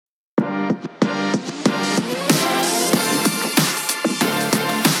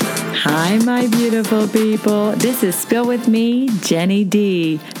Hi, my beautiful people. This is Spill With Me, Jenny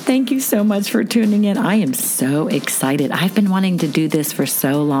D. Thank you so much for tuning in. I am so excited. I've been wanting to do this for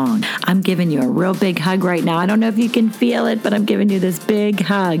so long. I'm giving you a real big hug right now. I don't know if you can feel it, but I'm giving you this big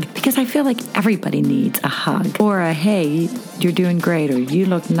hug because I feel like everybody needs a hug or a, hey, you're doing great, or you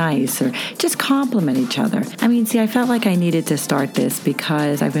look nice, or just compliment each other. I felt like I needed to start this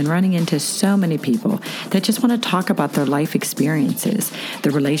because I've been running into so many people that just want to talk about their life experiences,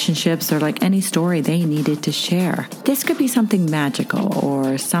 the relationships, or like any story they needed to share. This could be something magical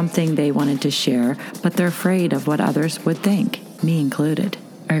or something they wanted to share, but they're afraid of what others would think, me included.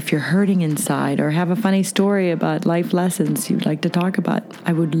 Or if you're hurting inside or have a funny story about life lessons you'd like to talk about,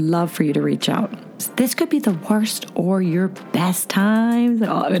 I would love for you to reach out. This could be the worst or your best times.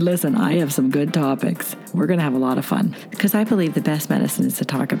 Oh, listen, I have some good topics. We're going to have a lot of fun because I believe the best medicine is to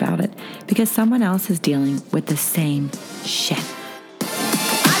talk about it because someone else is dealing with the same shit.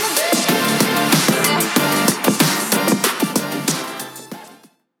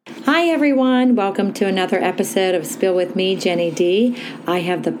 Hi, everyone. Welcome to another episode of Spill With Me, Jenny D. I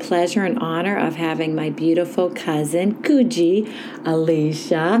have the pleasure and honor of having my beautiful cousin, Kuji,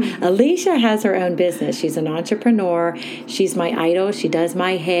 Alicia. Alicia has her own business. She's an entrepreneur. She's my idol. She does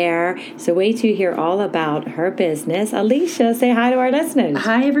my hair. So wait till you hear all about her business. Alicia, say hi to our listeners.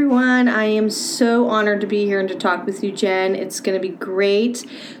 Hi, everyone. I am so honored to be here and to talk with you, Jen. It's going to be great.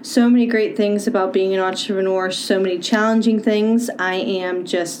 So many great things about being an entrepreneur, so many challenging things. I am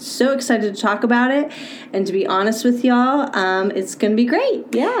just so excited to talk about it, and to be honest with y'all, it's going to be great.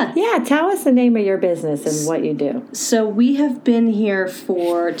 Yeah, tell us the name of your business and what you do. So we have been here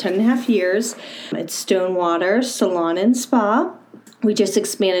for 10 and a half years. It's Stonewater Salon and Spa. We just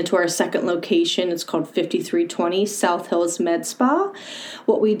expanded to our second location. It's called 5320 South Hills Med Spa.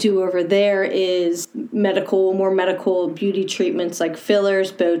 What we do over there is more medical beauty treatments like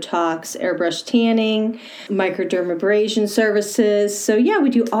fillers, Botox, airbrush tanning, microdermabrasion services. So yeah,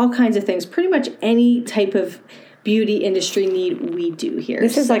 we do all kinds of things. Pretty much any type of beauty industry need we do here.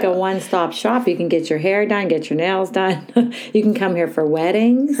 This is like a one-stop shop. You can get your hair done, get your nails done. You can come here for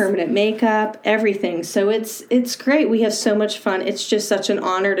weddings, permanent makeup, everything. So it's great. We have so much fun. It's just such an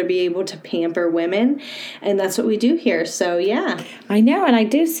honor to be able to pamper women, and that's what we do here. So yeah, I know, and I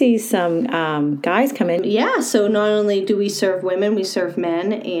do see some guys come in. Yeah. So not only do we serve women, we serve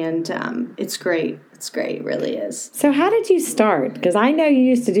men, and it's great. It's great. It really is. So how did you start? Because I know you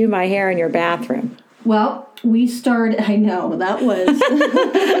used to do my hair in your bathroom. Well, we started, I know, that was... I'd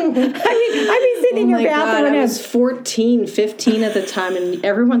be sitting in your bathroom. God, I was 14, 15 at the time, and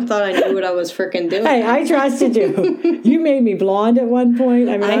everyone thought I knew what I was freaking doing. Hey, I trusted you. You made me blonde at one point.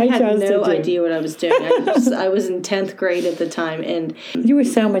 I had no idea what I was doing. I was in 10th grade at the time, and... You were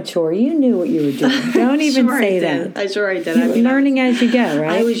so mature. You knew what you were doing. Don't even say that. I sure I did. You were learning as you go,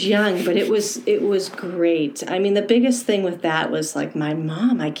 right? I was young, but it was great. I mean, the biggest thing with that was, like, my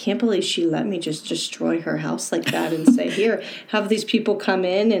mom. I can't believe she let me just destroy her house like that and say, here, have these people come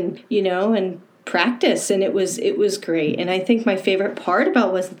in and, and practice. And it was great. And I think my favorite part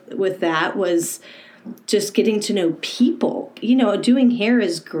about with that was just getting to know people. Doing hair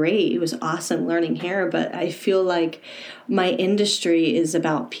is great. It was awesome learning hair, but I feel like my industry is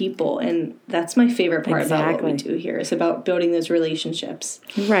about people, and that's my favorite part about what we do here, is about building those relationships.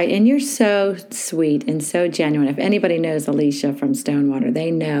 Right, and you're so sweet and so genuine. If anybody knows Alicia from Stonewater, they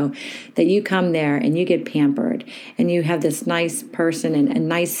know that you come there and you get pampered, and you have this nice person and a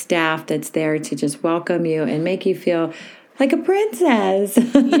nice staff that's there to just welcome you and make you feel like a princess.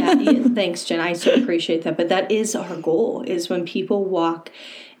 yeah, thanks, Jen. I so appreciate that. But that is our goal, is when people walk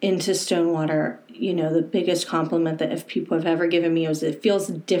into Stonewater, the biggest compliment that if people have ever given me is it feels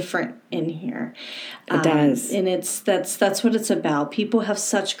different in here. It does. And that's what it's about. People have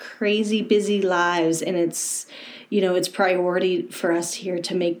such crazy busy lives, and it's priority for us here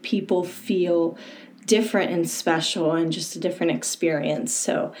to make people feel different and special and just a different experience.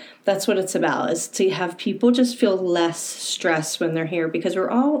 So that's what it's about, is to have people just feel less stressed when they're here, because we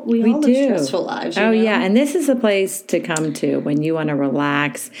all live stressful lives. Yeah. And this is a place to come to when you want to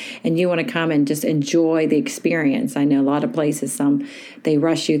relax and you want to come and just enjoy the experience. I know a lot of places, they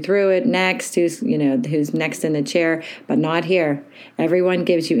rush you through it next, who's next in the chair, but not here. Everyone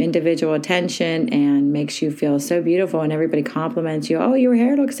gives you individual attention and makes you feel so beautiful, and everybody compliments you. Oh, your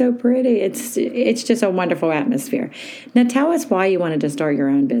hair looks so pretty. It's just a wonderful atmosphere. Now tell us why you wanted to start your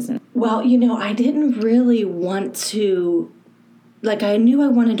own business. Well, I didn't really want to like I knew I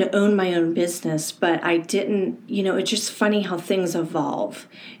wanted to own my own business, but I didn't, it's just funny how things evolve.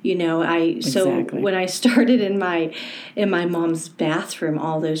 So when I started in my mom's bathroom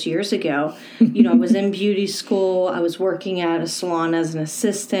all those years ago, I was in beauty school, I was working at a salon as an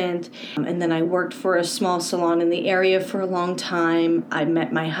assistant, and then I worked for a small salon in the area for a long time. I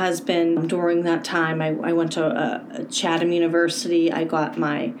met my husband during that time. I went to Chatham University. I got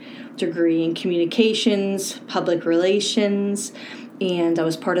my degree in communications, public relations, and I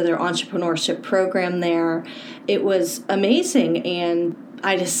was part of their entrepreneurship program there. It was amazing, and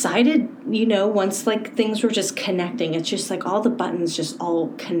I decided, once like things were just connecting, it's just like all the buttons just all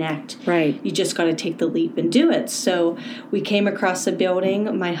connect. Right. You just got to take the leap and do it. So we came across a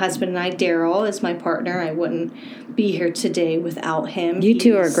building. My husband and I, Daryl, is my partner. I wouldn't be here today without him. You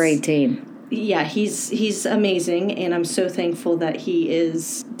two are a great team. Yeah, he's amazing, and I'm so thankful that he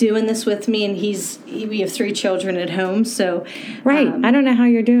is doing this with me. And we have 3 children at home, so right. I don't know how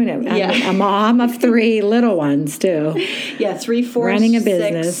you're doing it. Yeah. I'm a mom of 3 little ones too. Yeah, 3, 4, running a 6,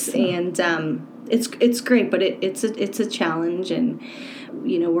 business, and it's great, but it's a challenge, and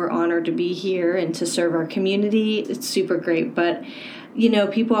we're honored to be here and to serve our community. It's super great, but.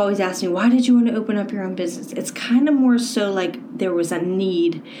 People always ask me, why did you want to open up your own business? It's kind of more so like there was a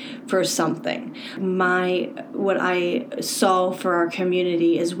need for something. What I saw for our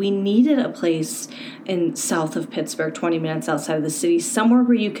community is we needed a place in south of Pittsburgh, 20 minutes outside of the city, somewhere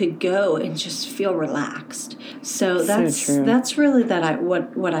where you could go and just feel relaxed. So that's really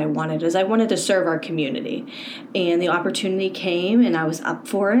what I wanted is I wanted to serve our community. And the opportunity came, and I was up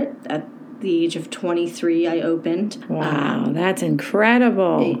for it. At the age of 23, I opened. Wow, that's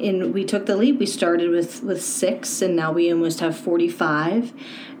incredible. And we took the leap. We started with 6, and now we almost have 45.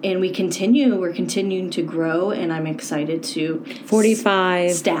 And we're continuing to grow, and I'm excited to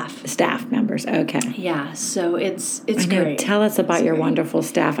 45 staff members. Okay. Yeah, so it's I know. great. Tell us about your wonderful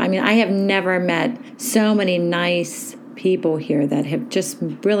staff. I mean, I have never met so many nice people here that have just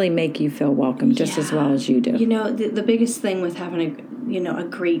really make you feel welcome just as well as you do. The biggest thing with having a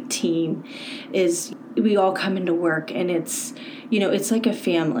great team is we all come into work, and it's like a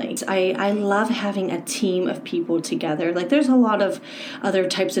family. I love having a team of people together. Like there's a lot of other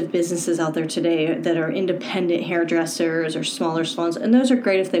types of businesses out there today that are independent hairdressers or smaller salons, and those are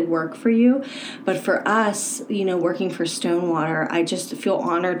great if they work for you. But for us, working for Stonewater, I just feel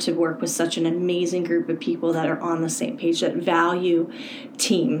honored to work with such an amazing group of people that are on the same page, that value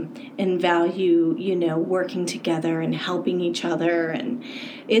team and value, working together and helping each other, and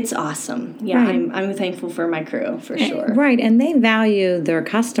it's awesome. Yeah, right. I'm thankful for my crew for sure. Right, and they value their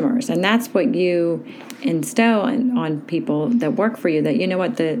customers, and that's what you instill on people that work for you.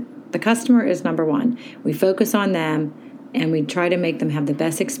 That the customer is number one. We focus on them, and we try to make them have the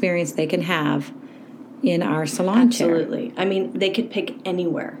best experience they can have in our salon chair. Absolutely. I mean, they could pick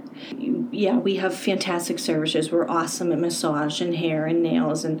anywhere. Yeah, we have fantastic services. We're awesome at massage and hair and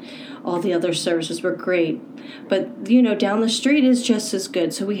nails, and all the other services were great. But, down the street is just as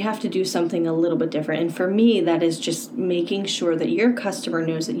good. So we have to do something a little bit different. And for me, that is just making sure that your customer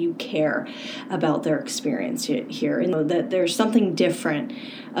knows that you care about their experience here, and that there's something different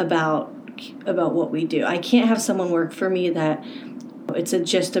about what we do. I can't have someone work for me that it's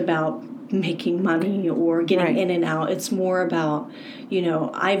just about making money or getting in and out. It's more about,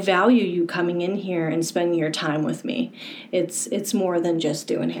 I value you coming in here and spending your time with me. It's more than just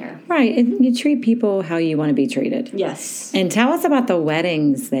doing hair. Right. And you treat people how you want to be treated. Yes. And tell us about the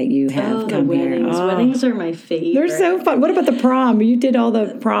weddings that you have come here. Weddings are my favorite. They're so fun. What about the prom? You did all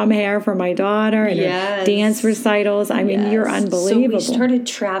the prom hair for my daughter and her dance recitals. I mean, you're unbelievable. So we started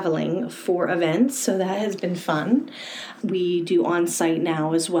traveling for events, so that has been fun. We do on-site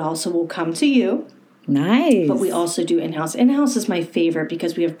now as well, so we'll come to you. Nice. But we also do in-house. In-house is my favorite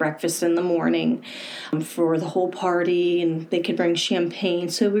because we have breakfast in the morning for the whole party, and they could bring champagne.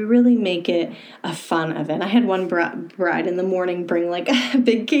 So we really make it a fun event. I had one bride in the morning bring like a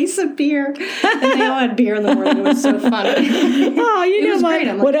big case of beer, and they all had beer in the morning. It was so fun.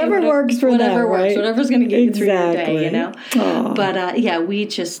 Whatever works for them, right? Whatever's going to get you through your day, Aww. But we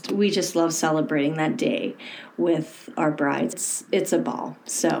just love celebrating that day with our brides. It's a ball.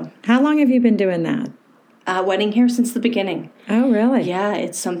 So how long have you been doing that? Wedding hair since the beginning. Oh, really? Yeah,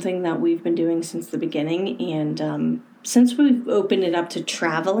 it's something that we've been doing since the beginning, and since we've opened it up to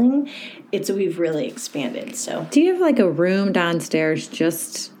traveling, we've really expanded. So, do you have like a room downstairs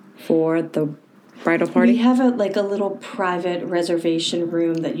just for the bridal party? We have a little private reservation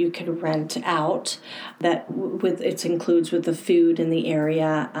room that you can rent out. That it includes with the food in the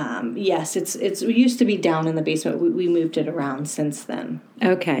area. Yes, it used to be down in the basement. We moved it around since then.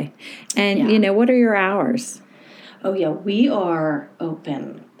 Okay, and what are your hours? Oh, yeah. We are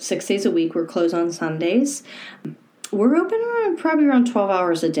open 6 days a week. We're closed on Sundays. We're open probably around 12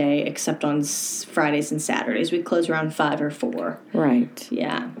 hours a day, except on Fridays and Saturdays. We close around 5 or 4. Right.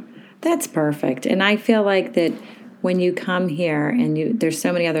 Yeah. That's perfect. And I feel like that when you come here and there's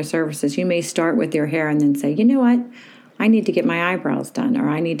so many other services, you may start with your hair and then say, you know what? I need to get my eyebrows done, or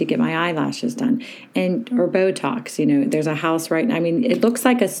I need to get my eyelashes done, or Botox. There's a house right now. I mean, it looks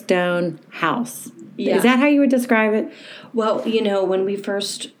like a stone house. Yeah. Is that how you would describe it? Well,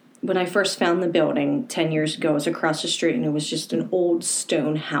 when I first found the building 10 years ago, it was across the street, and it was just an old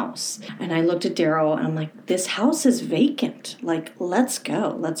stone house. And I looked at Daryl, and I'm like, this house is vacant. Like, let's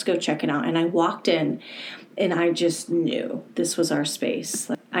go check it out. And I walked in, and I just knew this was our space.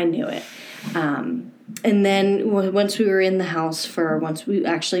 Like, I knew it. And then once we were in the house once we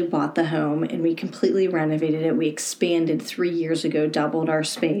actually bought the home and we completely renovated it, we expanded 3 years ago, doubled our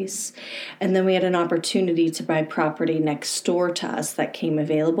space. And then we had an opportunity to buy property next door to us that came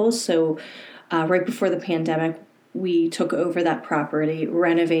available. So right before the pandemic, we took over that property,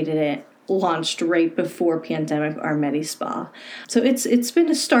 renovated it, launched right before pandemic our Medi Spa. So it's been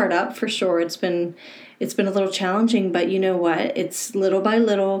a startup for sure. It's been a little challenging, but you know what? It's little by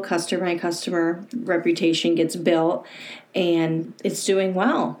little, customer by customer, reputation gets built, and it's doing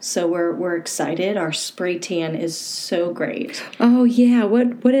well. So we're excited. Our spray tan is so great. Oh yeah,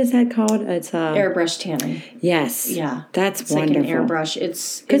 what is that called? It's airbrush tanning. Yes, yeah, it's wonderful. Like an airbrush.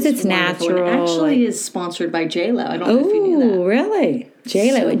 It's natural. It actually is sponsored by JLo. I don't know if you knew that. Oh, really?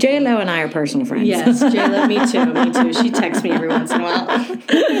 JLo and I are personal friends. Yes, JLo, me too. She texts me every once in a while.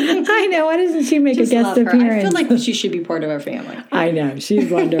 I know. Why doesn't she make a guest appearance? I feel like she should be part of our family. I know.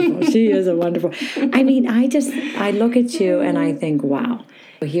 She's wonderful. She is a wonderful. I mean, I look at you and I think, wow.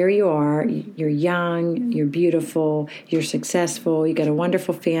 Here you are. You're young. You're beautiful. You're successful. You got a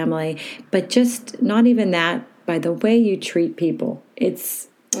wonderful family. But just not even that, by the way you treat people, it's...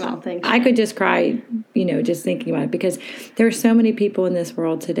 Oh, thank you. I could just cry, just thinking about it, because there are so many people in this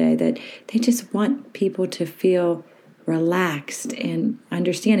world today that they just want people to feel relaxed and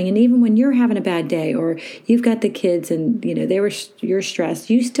understanding. And even when you're having a bad day, or you've got the kids and, you're stressed,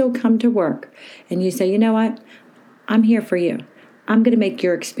 you still come to work and you say, you know what? I'm here for you. I'm going to make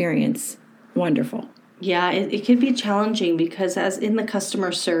your experience wonderful. Yeah, it can be challenging because as in the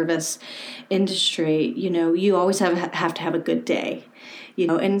customer service industry, you always have to have a good day.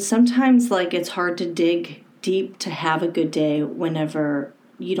 And sometimes it's hard to dig deep to have a good day whenever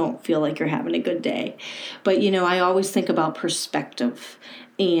you don't feel like you're having a good day. But, I always think about perspective,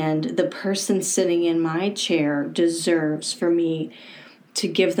 and the person sitting in my chair deserves for me to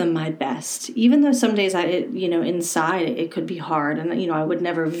give them my best, even though some days inside it could be hard. And, I would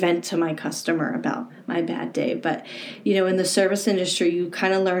never vent to my customer about my bad day. But, in the service industry, you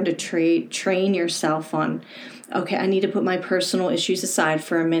kind of learn to train yourself on, okay, I need to put my personal issues aside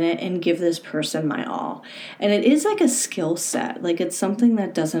for a minute and give this person my all. And it is like a skill set. It's something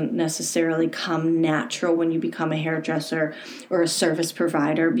that doesn't necessarily come natural when you become a hairdresser or a service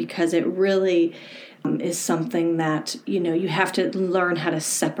provider, because it really is something that, you have to learn how to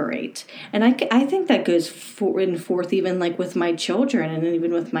separate. And I think that goes forth even with my children and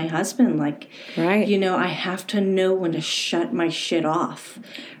even with my husband. Right. I have to know when to shut my shit off,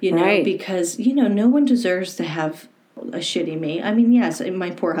 right. Because, no one deserves to have a shitty me. I mean, yes, my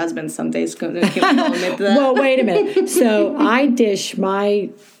poor husband some days can admit that. Well, wait a minute. So I dish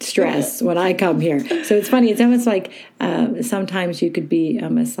my stress when I come here. So it's funny. It's almost like sometimes you could be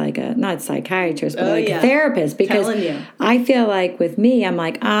almost like not psychiatrist, but a therapist. Because I feel like with me, I'm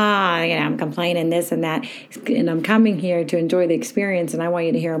like, I'm complaining this and that. And I'm coming here to enjoy the experience, and I want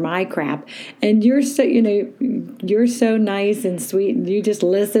you to hear my crap. And you're so, you're so nice and sweet, and you just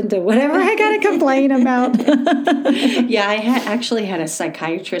listen to whatever I got to complain about. Yeah, I actually had a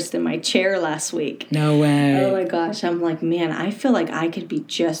psychiatrist in my chair last week. No way. Oh my gosh. I'm like, man, I feel like I could be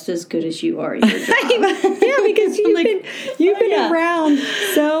just as good as you are at your job. Yeah, because you've been around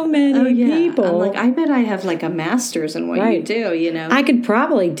so many people. I'm like, I bet I have a master's in what you do, I could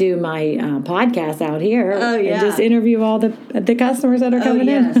probably do my podcast out here and just interview all the customers that are coming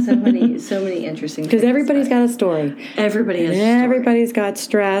in. So many interesting things. Because everybody's got a story. Everybody has a story. Everybody's got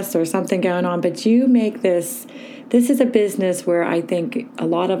stress or something going on, but you make this is a business where I think a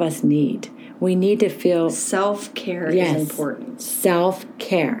lot of us need. We need to feel self-care is important.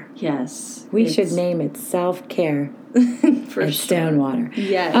 Self-care. Yes. We should name it self-care. For at Stonewater.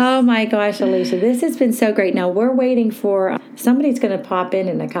 Yes. Oh my gosh, Alicia, this has been so great. Now we're waiting for somebody's going to pop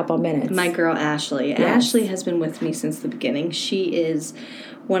in a couple minutes. My girl Ashley. Yes. Ashley has been with me since the beginning. She is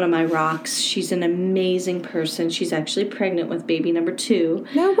one of my rocks. She's an amazing person. She's actually pregnant with baby number 2.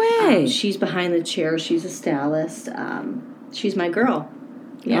 No way. She's behind the chair. She's a stylist. She's my girl.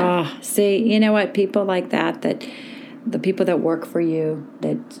 Yeah. Oh, see, you know what? People like that the people that work for you,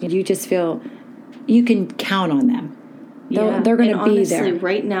 that you just feel you can count on them. They're going to be there. Honestly,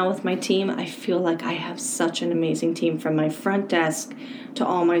 right now with my team, I feel like I have such an amazing team from my front desk to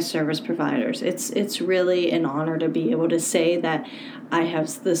all my service providers. It's really an honor to be able to say that I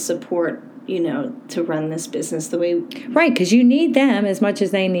have the support, to run this business the way. Right, because you need them as much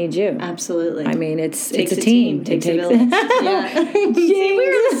as they need you. Absolutely. I mean, it's a team. Takes a village. Yeah. See,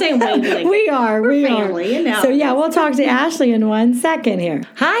 we're the same wavelength. We are. We're family. And now. So, we'll talk to Ashley in 1 second here.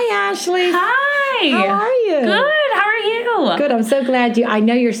 Hi, Ashley. Hi. How are you? Good. How are you? Good. I'm so glad I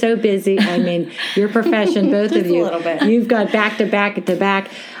know you're so busy. I mean, your profession, both of you. A little bit. You've got back to back to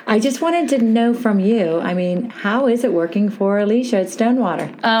back. I just wanted to know from you, I mean, how is it working for Alicia at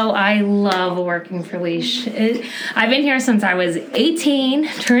Stonewater? Oh, I love working for Alicia. I've been here since I was 18,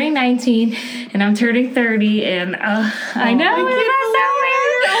 turning 19, and I'm turning 30, and I know,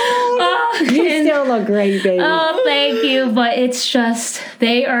 you still look great, baby. Oh, thank you, but it's just,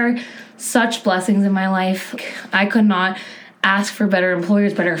 they are such blessings in my life. I could not ask for better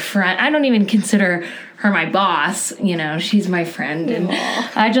employers, better friend. I don't even consider her my boss. She's my friend, and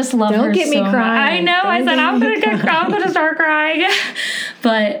I just love her so much. Don't get me crying. I know. I said I'm gonna start crying,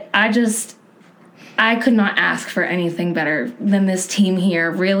 but I could not ask for anything better than this team here.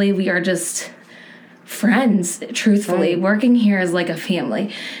 Really, we are just friends. Truthfully, working here is like a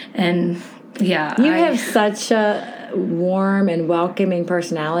family, and you have such a warm and welcoming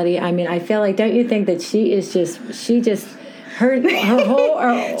personality. I mean, I feel like, don't you think that she just her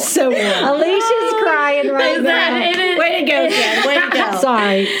whole so warm. Alicia's crying right now. Way to go, Jen. Way to go.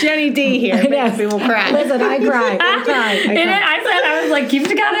 Sorry, Jenny D here. Makes people cry. Listen, I cry. I was like, keep it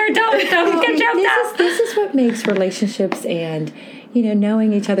together. Don't get jumped out. This is what makes relationships and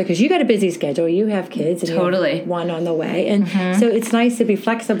knowing each other, because you got a busy schedule, you have kids, and totally. You have one on the way, and so it's nice to be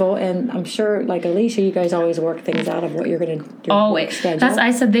flexible. And I'm sure, like Alicia, you guys always work things out of what you're going to do. Always.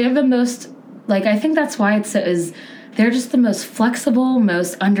 I said they're the most. I think that's why they're just the most flexible,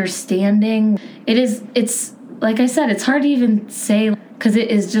 most understanding. It's like I said, it's hard to even say, because it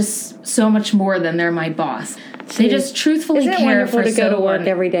is just so much more than they're my boss. They just truthfully care for to go to work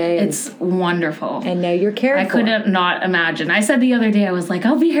every day. It's wonderful. And know you're cared for. I couldn't not imagine. I said the other day, I was like,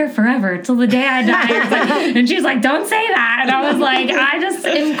 I'll be here forever till the day I die. And she's like, don't say that. And I was like, I just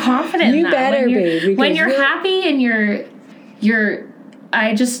am confident in that. You better be. When you're happy and you're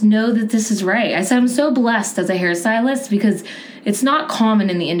I just know that this is right. I said I'm so blessed as a hairstylist, because it's not common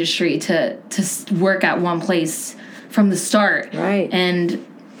in the industry to work at one place from the start. Right. And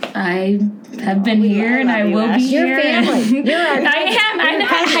I have been here, and I will be here. Your family. I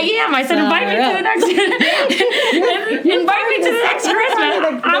am. I said, invite me to the next. Invite me to the next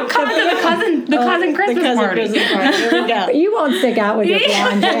Christmas. I'm coming to the cousin Christmas party. Here we go. You won't stick out with your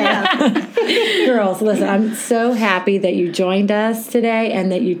blonde hair. Girls, listen, I'm so happy that you joined us today,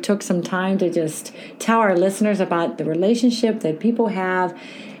 and that you took some time to just tell our listeners about the relationship that people have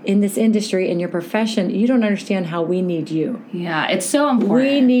in this industry, in your profession. You don't understand how we need you. Yeah, it's so important.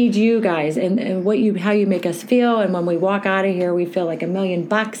 We need you guys, and how you make us feel, and when we walk out of here, we feel like $1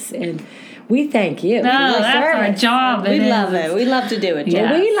 million, and we thank you. No, that's our job. We love it. We love to do it.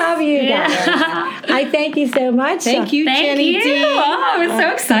 Yeah. We love you guys. I thank you so much. Thank you, Jenny D. Oh, I'm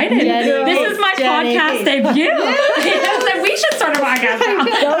so excited. This is my podcast debut. We should start a podcast now.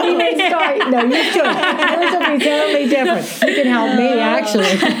 Don't even start. No, you should. Yours will be totally different. You can help me,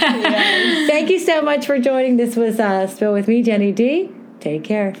 actually. Thank you so much for joining. This was Spill With Me, Jenny D. Take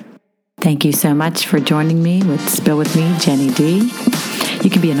care. Thank you so much for joining me with Spill With Me, Jenny D. You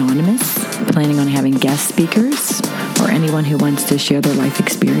can be anonymous, planning on having guest speakers, or anyone who wants to share their life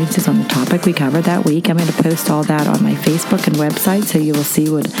experiences on the topic we covered that week. I'm going to post all that on my Facebook and website, so you will see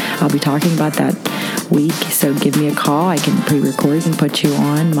what I'll be talking about that week. So give me a call. I can pre-record and put you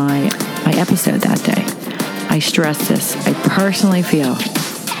on my episode that day. I stress this. I personally feel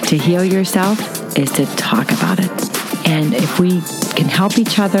to heal yourself is to talk about it. And if we can help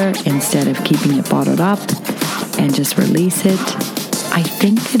each other instead of keeping it bottled up and just release it, I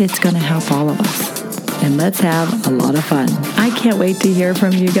think that it's going to help all of us. And let's have a lot of fun. I can't wait to hear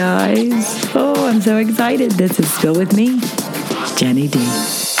from you guys. Oh, I'm so excited. This is Spill With Me, Jenny D.